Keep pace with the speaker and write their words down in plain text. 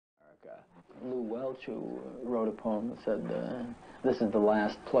Lou Welch, who wrote a poem that said, "This is the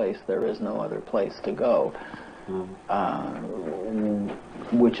last place, there is no other place to go,"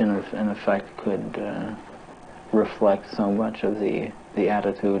 which in effect could reflect so much of the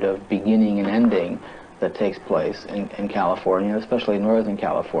attitude of beginning and ending that takes place in California, especially Northern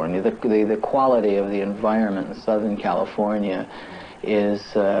California. The quality of the environment in Southern California is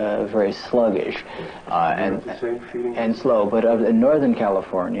very sluggish and slow. But in Northern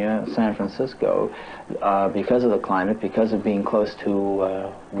California, San Francisco, because of the climate, because of being close to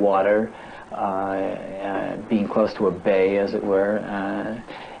water, being close to a bay, as it were,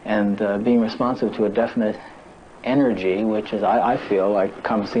 and being responsive to a definite energy, which is, I feel like,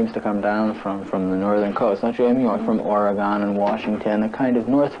 seems to come down from the northern coast, not you know, from Oregon and Washington, a kind of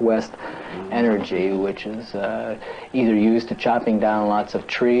northwest energy, which is either used to chopping down lots of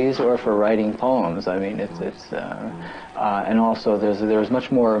trees or for writing poems. I mean, and also there's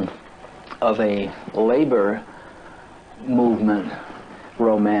much more of a labor movement,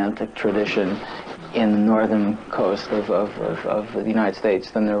 romantic tradition in the northern coast of the United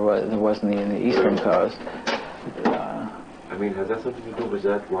States than there was in the eastern coast. I mean, has that something to do with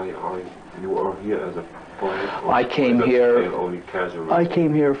that? Why you are here as a poet? I came here. Only casually? I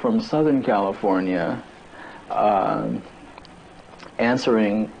came here from Southern California,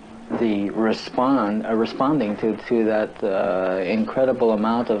 answering responding to that incredible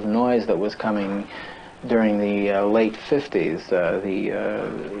amount of noise that was coming during the late 50s,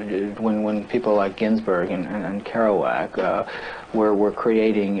 when people like Ginsberg and Kerouac were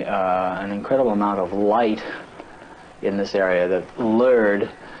creating an incredible amount of light in this area that lured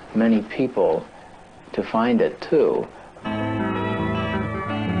many people to find it too.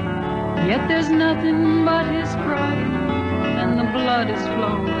 Yet there's nothing but his pride, and the blood is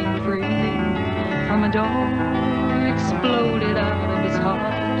flowing freely from a door exploded out of his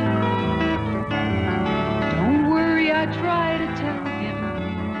heart. Don't worry, I try to tell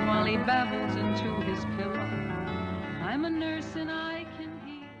him while he babbles into his pillow. I'm a nurse and I